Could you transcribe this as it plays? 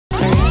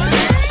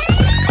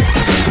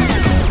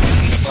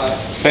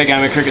Fair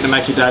game of cricket to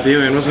make your debut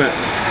in, wasn't it?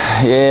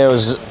 Yeah, it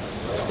was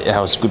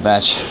a good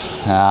match.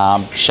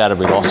 Shattered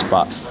we lost,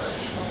 but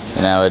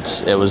you know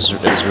it was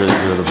really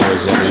good of the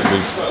boys. We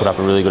put up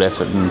a really good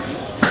effort, and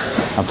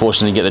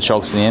unfortunately get the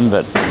chocks in the end,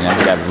 but you know,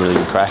 we gave a really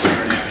good crack.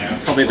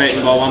 Probably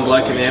beaten by one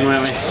bloke in the end,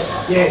 weren't we?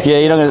 Yeah,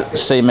 you're not going to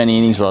see many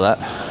innings like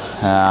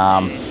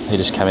that. He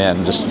just came out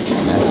and just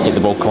hit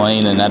the ball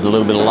clean and had a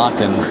little bit of luck,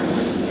 and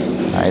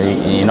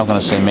you're not going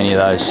to see many of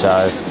those.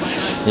 So,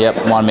 yep,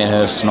 one man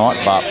hurt us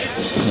tonight, but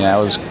you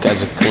know,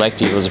 as a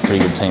collective, it was a pretty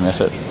good team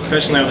effort.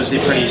 Personally, obviously,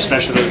 pretty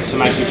special to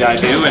make your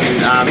debut,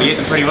 and you hit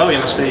them pretty well. You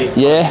must be.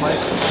 Yeah,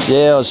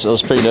 I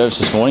was pretty nervous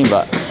this morning,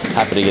 but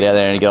happy to get out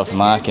there and get off the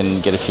mark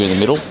and get a few in the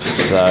middle.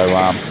 So,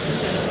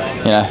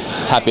 you know,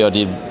 happy I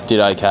did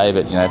okay,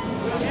 but you know,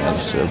 I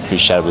just pretty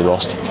shattered we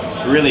lost.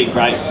 Really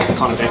great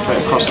kind of effort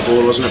across the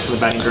board, wasn't it, from the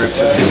batting group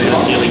to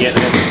nearly get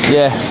there?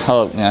 Yeah,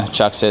 well, you know,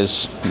 Chuck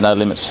says no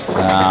limits. You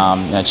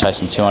know,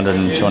 chasing 200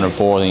 and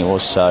 204, I think it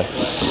was. So,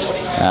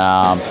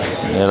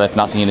 yeah, left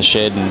nothing in the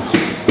shed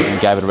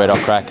and gave it a red hot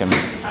crack, and you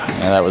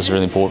know, that was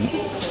really important.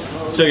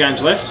 2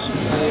 games left,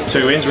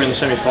 2 wins. We're in the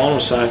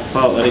semi-finals, so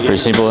pretty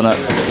simple, isn't it?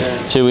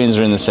 Yeah. 2 wins,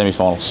 we're in the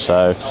semi-finals.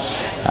 So,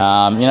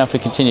 you know, if we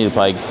continue to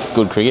play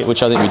good cricket,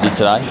 which I think we did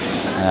today,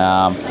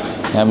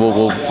 and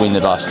we'll win the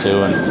last 2,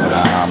 and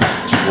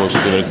we'll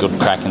give it a good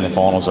crack in the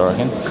finals, I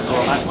reckon.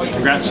 All right,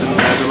 congrats and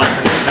good luck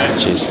for the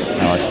next day. Cheers.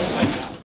 No worries.